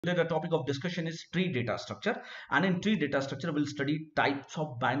Today the topic of discussion is tree data structure, and in tree data structure we'll study types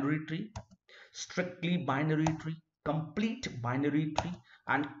of binary tree, strictly binary tree, complete binary tree,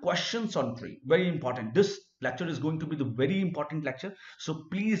 and questions on tree. Very important. This lecture is going to be the very important lecture, so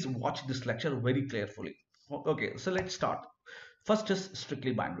please watch this lecture very carefully. Okay, so let's start. First is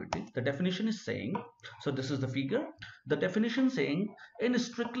strictly binary tree. The definition is saying, so this is the figure. The definition saying in a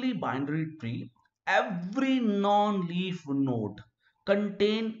strictly binary tree, every non-leaf node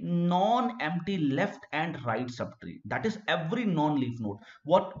contain non-empty left and right subtree. That is every non-leaf node.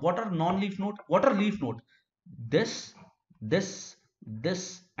 What are non-leaf node? What are leaf node? This, this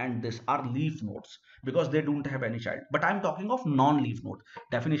and this are leaf nodes because they don't have any child. But I'm talking of non-leaf node.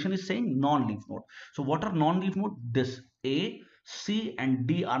 Definition is saying non-leaf node. So what are non-leaf node? This A, C and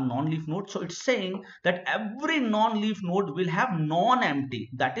D are non-leaf nodes. So it's saying that every non-leaf node will have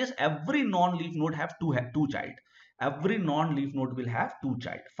non-empty. That is every non-leaf node have two child. Every non-leaf node will have two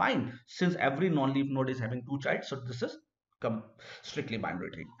child. Fine. Since every non-leaf node is having two child, so this is strictly binary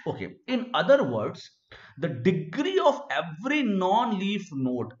tree. Okay. In other words, the degree of every non-leaf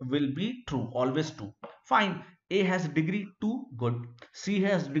node will be true, always true. Fine. A has degree 2, good. C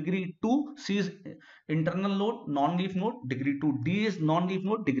has degree 2, C is internal node, non-leaf node, degree 2. D is non-leaf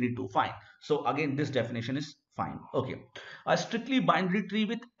node, degree 2, fine. So again, this definition is fine. Okay. A strictly binary tree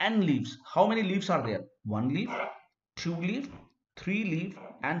with n leaves. How many leaves are there? 1 leaf, 2 leaf, 3 leaf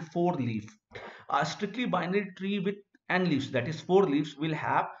and 4 leaf. A strictly binary tree with n leaves, that is 4 leaves, will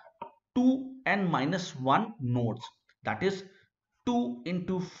have 2n minus 1 nodes. That is 2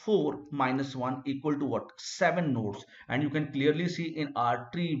 into 4 minus 1 equal to what? 7 nodes. And you can clearly see in our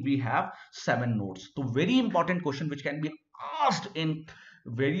tree we have 7 nodes. So very important question which can be asked in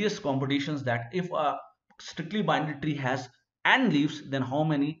various competitions, that if a strictly binary tree has n leaves, then how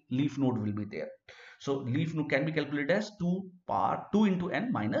many leaf node will be there? So leaf node can be calculated as 2 into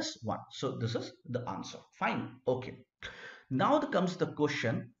n minus 1. So this is the answer. Fine. Okay. Now comes the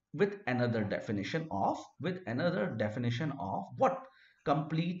question with another definition of what?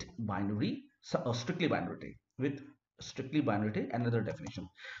 Complete binary, so strictly binary tree. With strictly binary tree, another definition.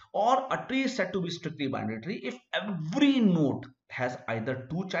 Or a tree is said to be strictly binary tree if every node has either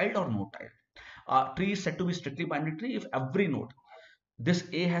two child or no child. A tree is said to be strictly binary tree if every node, this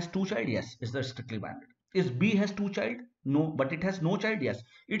A has two child, yes, is the strictly binary. Is B has two child? No, but it has no child, yes.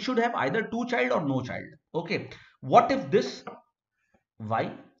 It should have either two child or no child. Okay. What if this?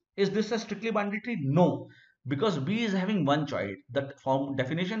 Why? Is this a strictly binary tree? No, because B is having one child. The form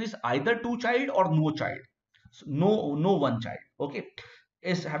definition is either two child or no child. So no one child. Okay.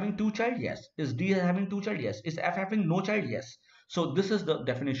 Is having two child? Yes. Is D having two child? Yes. Is F having no child? Yes. So this is the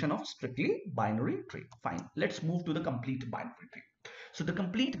definition of strictly binary tree. Fine. Let's move to the complete binary tree. So the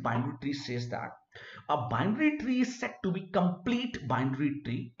complete binary tree says that a binary tree is said to be complete binary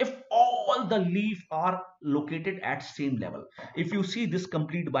tree if all the leaves are located at same level. If you see this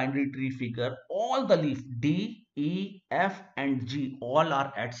complete binary tree figure, all the leaf D, E, F and G all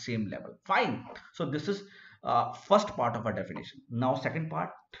are at same level. Fine. So this is first part of our definition. Now second part,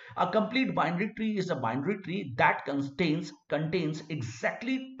 a complete binary tree is a binary tree that contains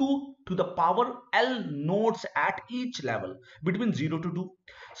exactly 2 to the power L nodes at each level between 0 to 2.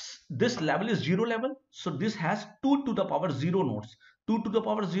 This level is 0 level, so this has 2 to the power 0 nodes. 2 to the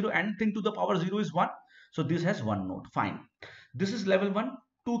power 0, anything to the power 0 is 1, so this has 1 node. Fine. This is level 1.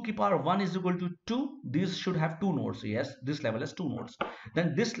 2 की power 1 is equal to 2. These should have 2 nodes. Yes, this level has 2 nodes.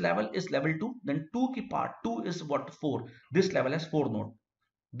 Then this level is level 2. Then 2 की power 2 is what? 4. This level has 4 node.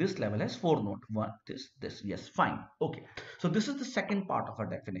 This level has 4 node. 1, this. Yes, fine. Okay. So this is the second part of our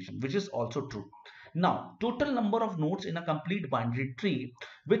definition, which is also true. Now, total number of nodes in a complete binary tree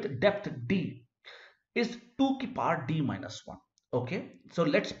with depth D is 2 की power D minus 1. Okay. So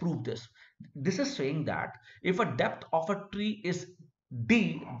let's prove this. This is saying that if a depth of a tree is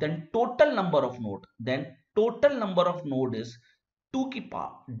D, then total number of node is 2 की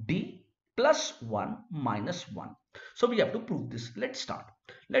power D plus 1 minus 1. So we have to prove this. Let's start.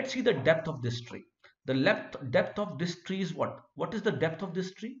 Let's see the depth of this tree. The depth of this tree is what? What is the depth of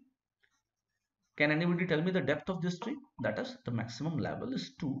this tree? Can anybody tell me the depth of this tree? That is, the maximum level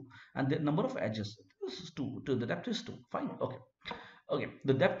is 2 and the number of edges, this is 2. The depth is 2. Fine. Okay. Okay.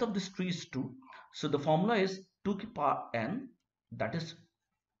 The depth of this tree is 2. So the formula is 2 की power n, that is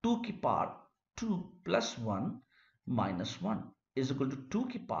 2 की power 2 plus 1 minus 1 is equal to 2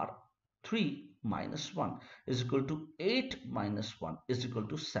 की power 3 minus 1 is equal to 8 minus 1 is equal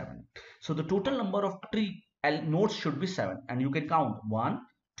to 7. So the total number of tree nodes should be 7, and you can count 1,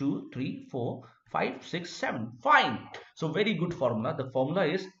 2, 3, 4, 5, 6, 7. Fine. So very good formula. The formula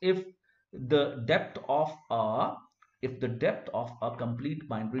is if the depth of a if the depth of a complete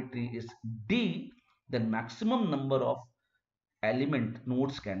binary tree is d, then maximum number of element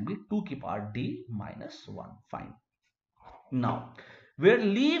nodes can be 2 की power d minus 1. Fine. Now where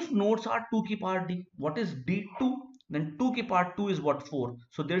leaf nodes are 2 की power d, what is d2? Then 2 की power 2 is what? 4.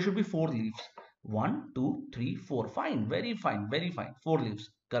 So there should be 4 leaves. 1 2 3 4. Fine, very fine, very fine. 4 leaves,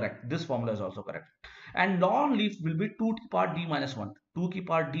 correct. This formula is also correct. And non-leaf will be 2 की power d minus 1. 2 की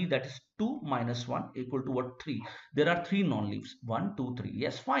power d, that is 2 minus 1 equal to what? 3. There are 3 non-leaves. 1 2 3.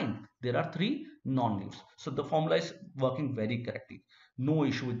 Yes, fine, there are 3 non-leaves. So the formula is working very correctly. No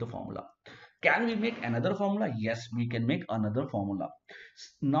issue with the formula. Can we make another formula? Yes, we can make another formula.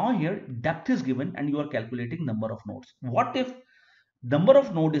 Now here depth is given and you are calculating number of nodes. What if number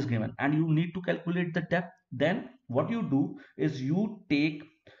of node is given and you need to calculate the depth? Then what you do is you take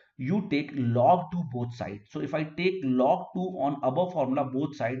log 2 both sides. So if I take log 2 on above formula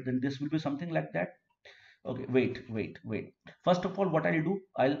both sides, then this will be something like that. Okay, wait. First of all, what I'll do,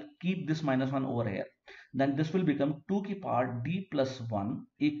 I'll keep this minus 1 over here. Then this will become 2 की power d plus 1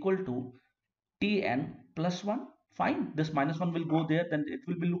 equal to tn plus 1. Fine, this minus 1 will go there, then it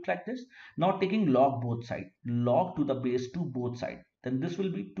will be look like this. Now taking log both side, log to the base 2 both side, then this will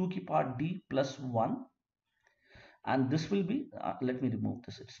be 2 की power d plus 1, and this will be let me remove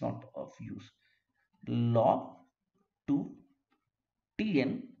this, it's not of use, log 2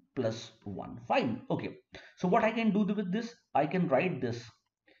 tn plus 1. Fine. Okay, so what I can do with this, I can write this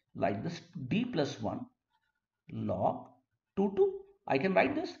like this, d plus 1 log 2 2. I can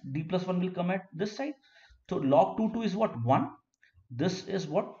write this, d plus 1 will come at this side. So log 2 2 is what? 1. This is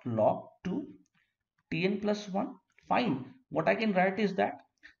what? Log 2 tn plus 1. Fine. What I can write is that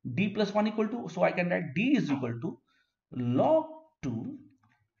d plus 1 equal to, so I can write d is equal to log 2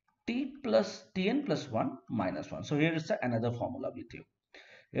 t plus tn plus 1 minus 1. So here is another formula with you.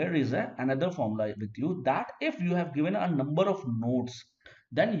 Here is another formula with you, that if you have given a number of nodes,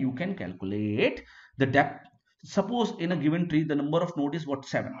 then you can calculate the depth. Suppose in a given tree the number of node is what?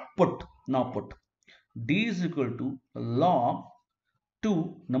 7. Put d is equal to log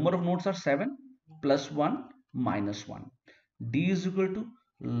 2, number of nodes are 7, plus 1 minus 1. D is equal to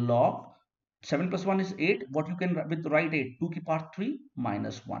log 7 plus 1 is 8. What you can with write 8? 2 की power 3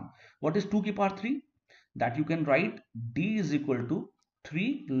 minus 1. What is 2 की power 3? That you can write d is equal to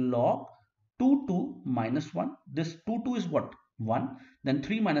 3 log 2 2 minus 1. This 2 2 is what? 1. Then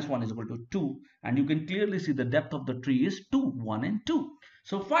 3 minus 1 is equal to 2. And you can clearly see the depth of the tree is 2, 1 and 2.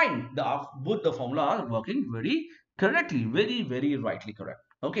 So fine, both the formula are working very correctly, very rightly correct.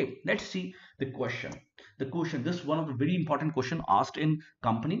 Okay, let's see the question. This is one of the very important question asked in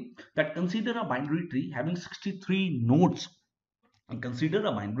company, that consider a binary tree having 63 nodes. And consider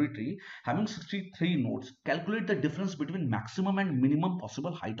a binary tree having 63 nodes. Calculate the difference between maximum and minimum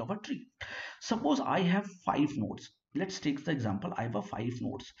possible height of a tree. Suppose I have 5 nodes. Let's take the example, I have 5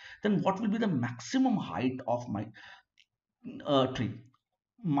 nodes. Then what will be the maximum height of my tree?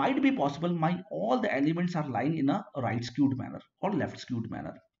 Might be possible all the elements are lying in a right skewed manner or left skewed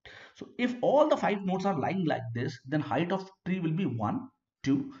manner. So if all the 5 nodes are lying like this, then height of tree will be 1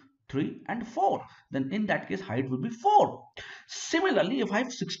 2 3 and 4. Then in that case height will be 4. Similarly, if I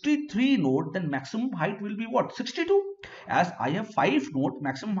have 63 node, then maximum height will be what? 62. As I have 5 node,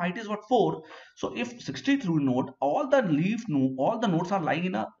 maximum height is what? 4. So if 63 node, all the nodes are lying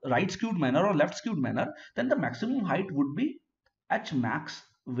in a right skewed manner or left skewed manner, then the maximum height would be h max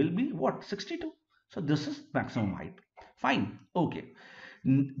will be what? 62. So this is maximum height. Fine. Okay.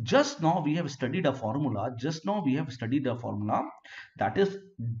 Just now we have studied a formula. That is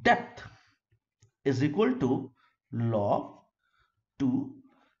depth is equal to log 2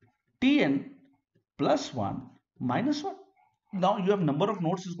 tn plus 1 minus 1. Now you have number of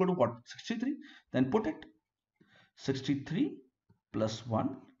nodes is equal to what? 63. Then put it. 63 plus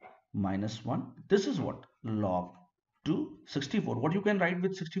 1 minus 1. This is what? Log 2 64. What you can write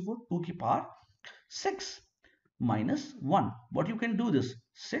with 64? 2 की power 6 minus 1. What you can do this?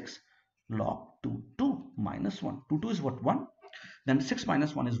 6 log 2 2 minus 1. 2 2 is what? 1. Then 6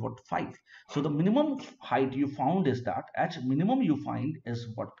 minus 1 is what? 5. So the minimum height you found is that h minimum you find is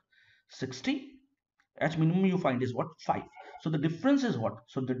what? 60. H minimum you find is what? 5. So the difference is what?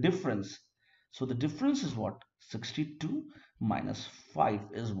 So the difference is what? 62 minus 5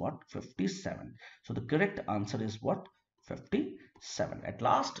 is what? 57. So the correct answer is what? 57. At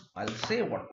last, I'll say what?